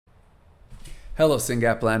Hello,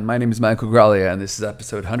 SYNGAP1. My name is Michael Graglia, and this is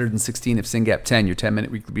episode 116 of SYNGAP10, your 10-minute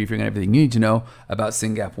weekly briefing on everything you need to know about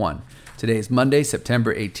SYNGAP1. Today is Monday,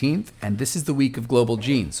 September 18th, and this is the week of Global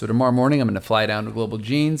Genes. So tomorrow morning, I'm going to fly down to Global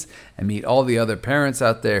Genes and meet all the other parents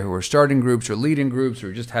out there who are starting groups or leading groups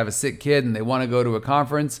or just have a sick kid and they want to go to a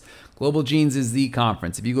conference. Global Genes is the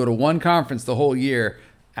conference. If you go to one conference the whole year,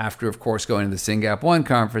 after, of course, going to the SYNGAP1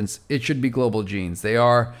 conference, it should be Global Genes. They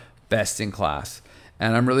are best in class.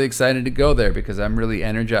 And I'm really excited to go there because I'm really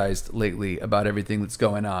energized lately about everything that's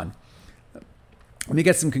going on. Let me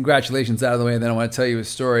get some congratulations out of the way, and then I want to tell you a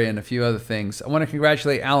story and a few other things. I want to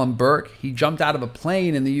congratulate Alan Burke. He jumped out of a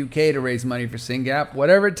plane in the UK to raise money for SYNGAP.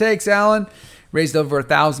 Whatever it takes, Alan. Raised over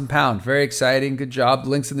 £1,000. Very exciting. Good job.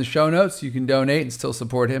 Links in the show notes. You can donate and still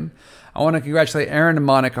support him. I want to congratulate Aaron and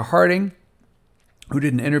Monica Harding, who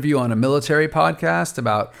did an interview on a military podcast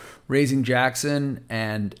about raising Jackson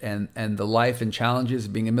and the life and challenges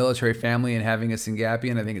of being a military family and having a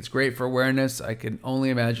SYNGAPian. I think it's great for awareness. I can only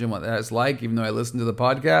imagine what that is like, even though I listened to the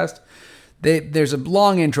podcast. There's a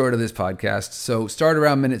long intro to this podcast, so start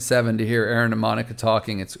around minute 7 to hear Aaron and Monica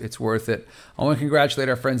talking. It's worth it. I want to congratulate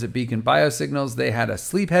our friends at Beacon Biosignals. They had a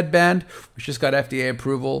sleep headband, which just got FDA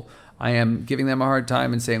approval. I am giving them a hard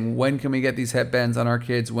time and saying, when can we get these headbands on our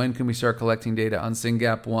kids? When can we start collecting data on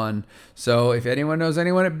SYNGAP1? So if anyone knows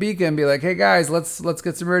anyone at Beacon, be like, hey guys, let's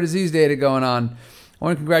get some rare disease data going on. I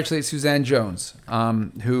want to congratulate Suzanne Jones,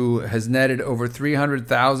 who has netted over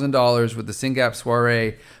 $300,000 with the SYNGAP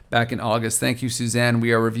soiree back in August. Thank you, Suzanne.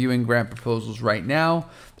 We are reviewing grant proposals right now.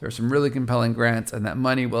 There are some really compelling grants, and that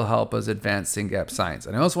money will help us advance SYNGAP science.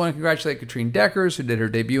 And I also want to congratulate Katrine Deckers, who did her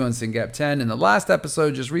debut on SYNGAP10 in the last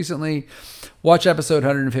episode just recently. Watch episode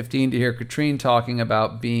 115 to hear Katrine talking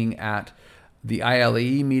about being at the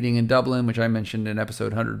ILAE meeting in Dublin, which I mentioned in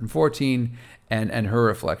episode 114, and her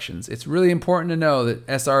reflections. It's really important to know that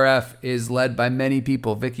SRF is led by many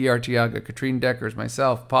people: Vicky Artiaga, Katrine Deckers,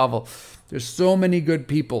 myself, Pavel. There's so many good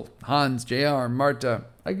people. Hans, JR, Marta.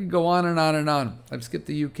 I could go on and on and on. I've skipped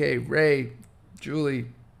the UK. Ray, Julie,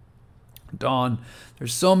 Dawn.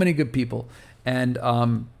 There's so many good people, and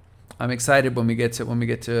I'm excited when we get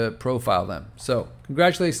to profile them. So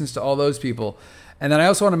congratulations to all those people. And then I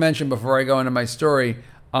also want to mention, before I go into my story,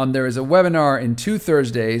 there is a webinar in 2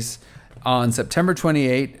 Thursdays. On September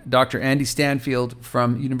 28, Dr. Andy Stanfield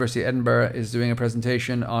from University of Edinburgh is doing a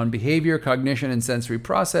presentation on behavior, cognition, and sensory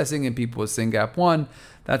processing in people with SYNGAP1.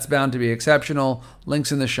 That's bound to be exceptional.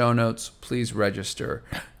 Links in the show notes. Please register.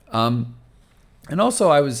 And also,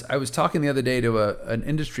 I was talking the other day to an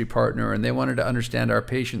industry partner, and they wanted to understand our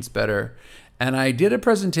patients better. And I did a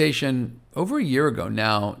presentation over a year ago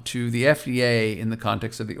now to the FDA in the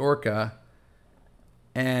context of the ORCA.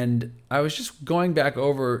 And I was just going back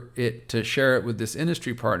over it to share it with this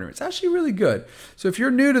industry partner. It's actually really good. So if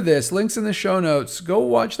you're new to this, links in the show notes. Go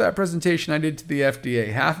watch that presentation I did to the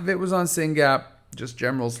FDA. Half of it was on SYNGAP, just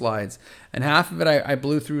general slides. And half of it I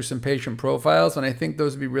blew through some patient profiles, and I think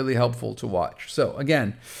those would be really helpful to watch. So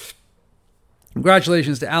again,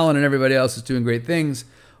 congratulations to Alan and everybody else who's doing great things.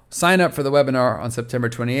 Sign up for the webinar on September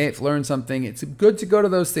 28th. Learn something. It's good to go to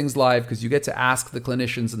those things live because you get to ask the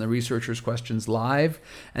clinicians and the researchers questions live.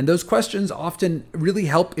 And those questions often really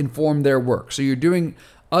help inform their work. So you're doing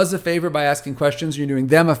us a favor by asking questions. You're doing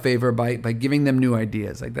them a favor by giving them new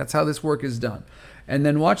ideas. Like, that's how this work is done. And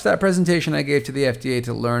then watch that presentation I gave to the FDA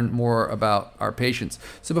to learn more about our patients.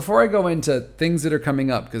 So before I go into things that are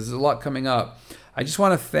coming up, because there's a lot coming up, I just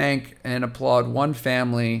want to thank and applaud one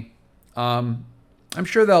family. I'm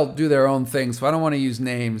sure they'll do their own thing, so I don't want to use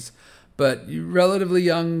names, but a relatively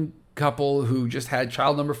young couple who just had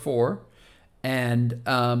child number 4 and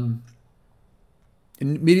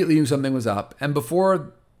immediately knew something was up. And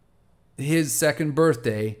before his second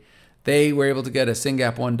birthday, they were able to get a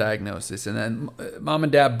SYNGAP1 diagnosis. And then mom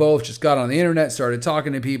and dad both just got on the internet, started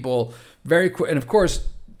talking to people very quick. And of course,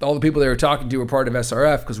 all the people they were talking to were part of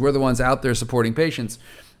SRF because we're the ones out there supporting patients.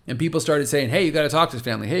 And people started saying, hey, you got to talk to this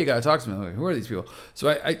family. Hey, you got to talk to them. Like, who are these people? So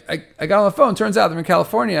I got on the phone. Turns out they're in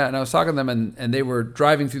California. And I was talking to them, and they were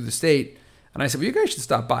driving through the state. And I said, well, you guys should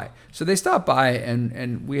stop by. So they stopped by,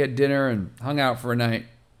 and we had dinner and hung out for a night.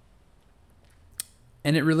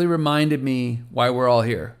 And it really reminded me why we're all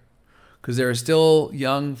here. Because there are still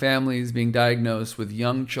young families being diagnosed with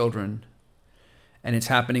young children. And it's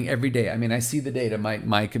happening every day. I mean, I see the data.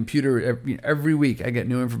 My computer, every week I get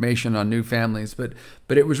new information on new families. But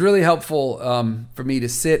it was really helpful for me to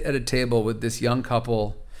sit at a table with this young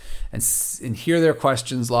couple and hear their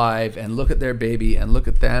questions live and look at their baby and look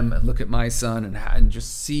at them and look at my son and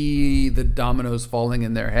just see the dominoes falling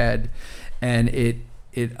in their head. And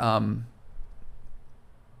it's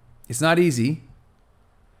not easy.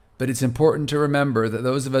 But it's important to remember that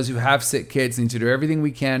those of us who have sick kids need to do everything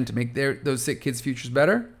we can to make those sick kids' futures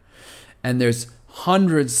better. And there's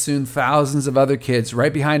hundreds, soon thousands of other kids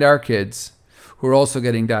right behind our kids who are also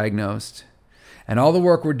getting diagnosed. And all the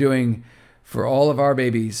work we're doing for all of our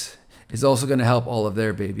babies is also going to help all of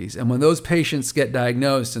their babies. And when those patients get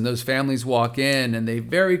diagnosed and those families walk in and they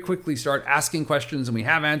very quickly start asking questions and we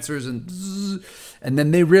have answers and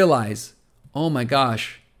then they realize, oh my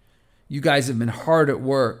gosh, you guys have been hard at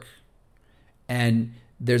work, and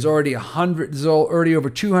there's already over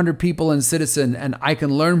 200 people in Citizen, and I can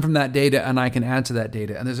learn from that data and I can add to that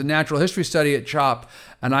data. And there's a natural history study at CHOP,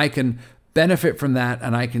 and I can benefit from that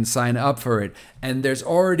and I can sign up for it. And there's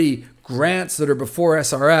already grants that are before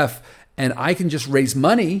SRF, and I can just raise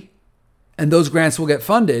money and those grants will get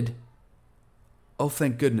funded. Oh,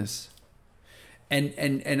 thank goodness.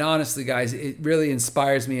 And honestly, guys, it really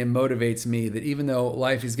inspires me and motivates me that even though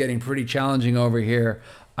life is getting pretty challenging over here,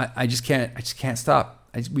 I just can't stop.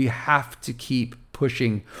 We have to keep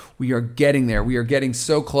pushing. We are getting there. We are getting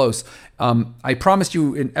so close. I promised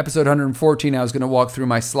you in episode 114 I was going to walk through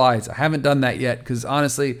my slides. I haven't done that yet because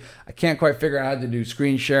honestly, I can't quite figure out how to do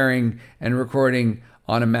screen sharing and recording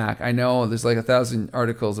on a Mac. I know there's like 1,000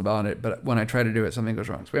 articles about it, but when I try to do it, something goes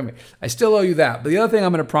wrong. So anyway, I still owe you that. But the other thing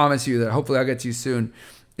I'm going to promise you that hopefully I'll get to you soon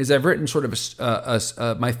is I've written sort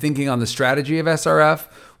of my thinking on the strategy of SRF.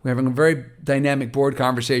 We're having a very dynamic board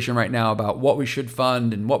conversation right now about what we should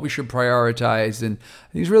fund and what we should prioritize. And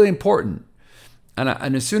I think it's really important.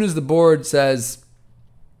 And as soon as the board says,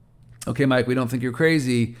 okay, Mike, we don't think you're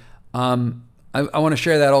crazy, I want to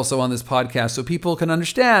share that also on this podcast so people can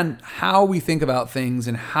understand how we think about things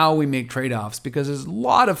and how we make trade-offs, because there's a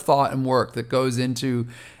lot of thought and work that goes into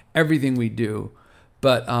everything we do.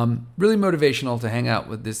 But really motivational to hang out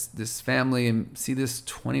with this family and see this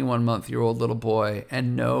 21-month-old little boy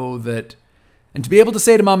and know that, and to be able to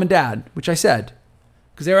say to mom and dad, which I said,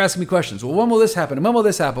 because they were asking me questions. Well, when will this happen? And when will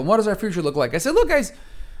this happen? What does our future look like? I said, look, guys,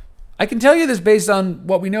 I can tell you this based on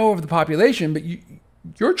what we know of the population, but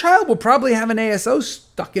your child will probably have an ASO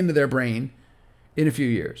stuck into their brain in a few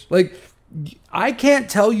years. Like, I can't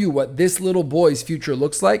tell you what this little boy's future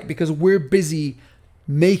looks like because we're busy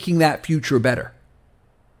making that future better.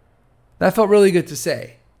 That felt really good to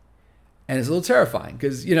say. And it's a little terrifying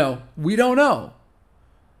because, we don't know.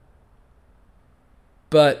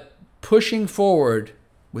 But pushing forward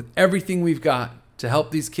with everything we've got to help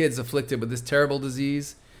these kids afflicted with this terrible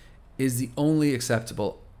disease is the only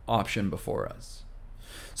acceptable option before us.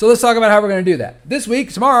 So let's talk about how we're going to do that.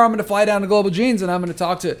 Tomorrow, I'm going to fly down to Global Genes and I'm going to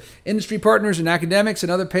talk to industry partners and academics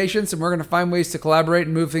and other patients, and we're going to find ways to collaborate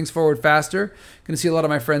and move things forward faster. Going to see a lot of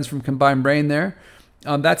my friends from Combined Brain there.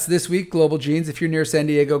 That's this week, Global Genes. If you're near San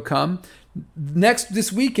Diego, come.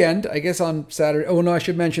 This weekend, I guess on Saturday. Oh, no, I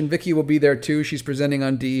should mention Vicky will be there too. She's presenting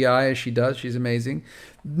on DEI as she does. She's amazing.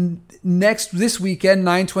 This weekend,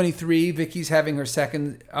 9/23, Vicky's having her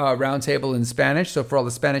second roundtable in Spanish. So for all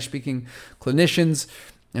the Spanish-speaking clinicians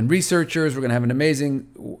and researchers, we're going to have an amazing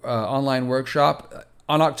online workshop.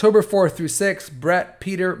 On October 4th through 6th, Brett,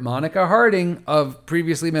 Peter, Monica Harding of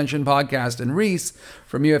previously mentioned podcast, and Reese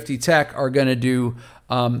from UFT Tech are going to do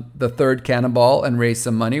the third Cannonball and raise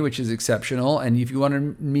some money, which is exceptional. And if you want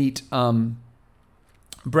to meet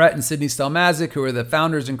Brett and Sydney Stelmazik, who are the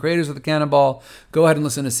founders and creators of the Cannonball, go ahead and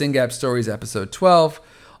listen to SYNGAP Stories episode 12.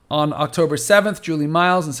 On October 7th, Julie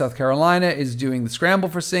Miles in South Carolina is doing the Scramble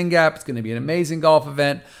for SYNGAP. It's going to be an amazing golf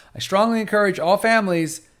event. I strongly encourage all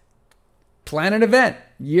families, plan an event.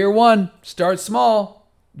 Year 1, start small.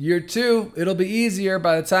 Year 2, it'll be easier.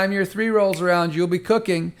 By the time year 3 rolls around, you'll be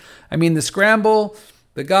cooking. I mean, the Scramble,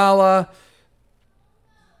 the Gala,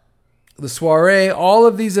 the soiree, all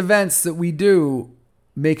of these events that we do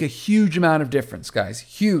make a huge amount of difference, guys.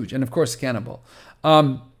 Huge. And of course, the Cannonball.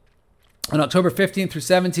 On October 15th through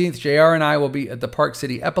 17th, JR and I will be at the Park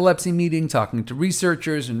City Epilepsy Meeting talking to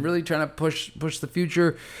researchers and really trying to push the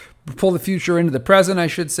future, pull the future into the present, I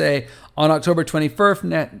should say. On October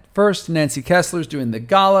 21st, Nancy Kessler's doing the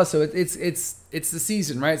Gala. So it's the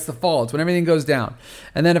season, right? It's the fall. It's when everything goes down.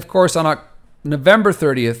 And then, of course, on November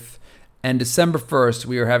 30th and December 1st,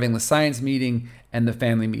 we are having the science meeting and the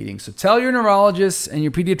family meeting. So tell your neurologists and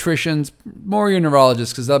your pediatricians, more your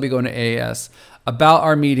neurologists, because they'll be going to AAS, about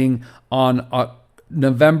our meeting on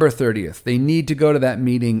November 30th. They need to go to that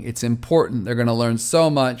meeting. It's important. They're going to learn so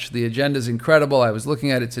much. The agenda is incredible. I was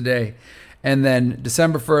looking at it today. And then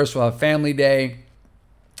December 1st, we'll have Family Day.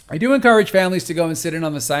 I do encourage families to go and sit in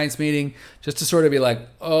on the science meeting just to sort of be like,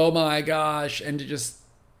 oh my gosh, and to just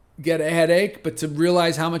get a headache, but to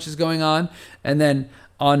realize how much is going on. And then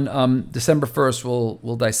on December 1st,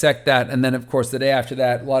 we'll dissect that. And then, of course, the day after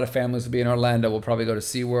that, a lot of families will be in Orlando. We'll probably go to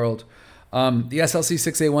SeaWorld. The SLC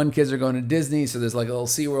 6A1 kids are going to Disney, so there's like a little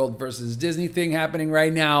SeaWorld versus Disney thing happening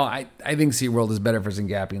right now. I think SeaWorld is better for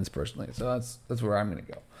SYNGAPians personally, so that's where I'm going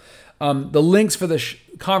to go. The links for the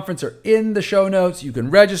conference are in the show notes. You can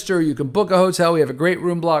register. You can book a hotel. We have a great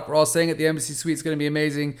room block. We're all staying at the Embassy Suite. It's going to be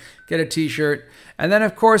amazing. Get a T-shirt. And then,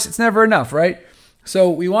 of course, it's never enough, right? So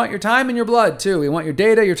we want your time and your blood, too. We want your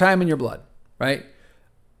data, your time, and your blood, right?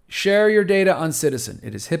 Share your data on Citizen.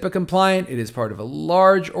 It is HIPAA compliant. It is part of a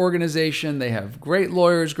large organization. They have great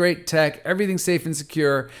lawyers, great tech, everything's safe and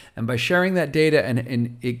secure. And by sharing that data,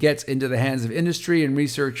 and it gets into the hands of industry and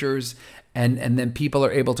researchers, and then people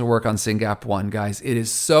are able to work on SYNGAP1, guys. It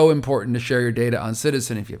is so important to share your data on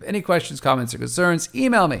Citizen. If you have any questions, comments, or concerns,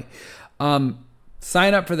 email me.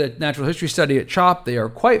 Sign up for the natural history study at CHOP. They are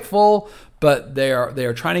quite full, but they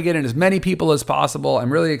are trying to get in as many people as possible.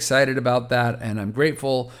 I'm really excited about that, and I'm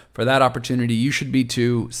grateful for that opportunity. You should be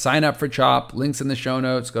too. Sign up for CHOP. Links in the show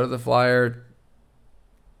notes. Go to the flyer.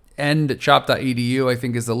 end@chop.edu, I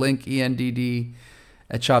think, is the link. ENDD@chop.edu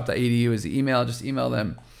is the email. Just email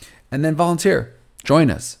them. And then volunteer. Join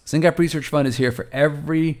us. SYNGAP Research Fund is here for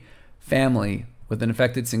every family with an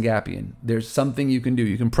affected SYNGAPian. There's something you can do.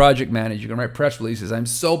 You can project manage. You can write press releases. I'm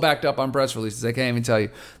so backed up on press releases, I can't even tell you.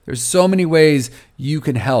 There's so many ways you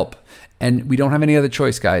can help. And we don't have any other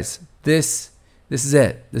choice, guys. This is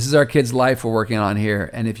it. This is our kid's life we're working on here.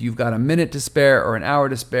 And if you've got a minute to spare or an hour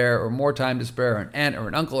to spare or more time to spare, or an aunt or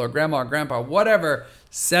an uncle or grandma or grandpa, whatever,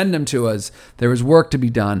 send them to us. There is work to be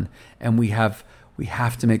done. And we have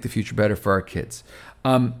to make the future better for our kids.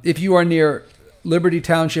 If you are near Liberty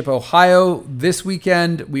Township, Ohio, this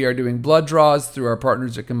weekend, we are doing blood draws through our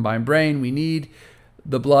partners at Combined Brain. We need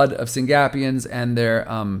the blood of SYNGAPians and their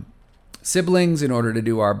siblings in order to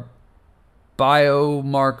do our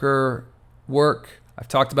biomarker work. I've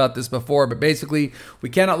talked about this before, but basically, we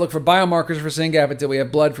cannot look for biomarkers for SYNGAP until we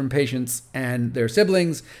have blood from patients and their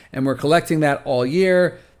siblings, and we're collecting that all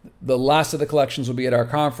year. The last of the collections will be at our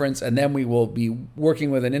conference, and then we will be working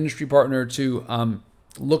with an industry partner to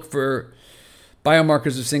look for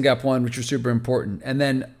biomarkers of SYNGAP1, which are super important. And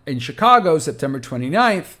then in Chicago, September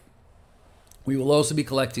 29th, we will also be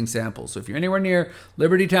collecting samples. So if you're anywhere near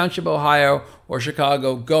Liberty Township, Ohio, or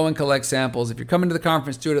Chicago, go and collect samples. If you're coming to the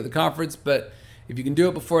conference, do it at the conference. But if you can do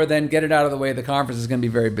it before then, get it out of the way. The conference is going to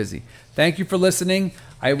be very busy. Thank you for listening.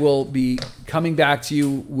 I will be coming back to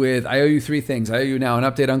you with, I owe you 3 things. I owe you now an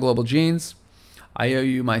update on global genes. I owe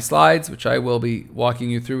you my slides, which I will be walking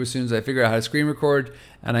you through as soon as I figure out how to screen record.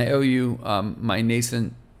 And I owe you my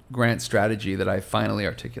nascent grant strategy that I finally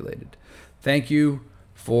articulated. Thank you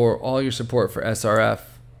for all your support for SRF.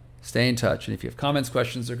 Stay in touch. And if you have comments,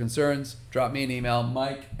 questions, or concerns, drop me an email,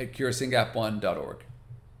 mike@curesyngap1.org.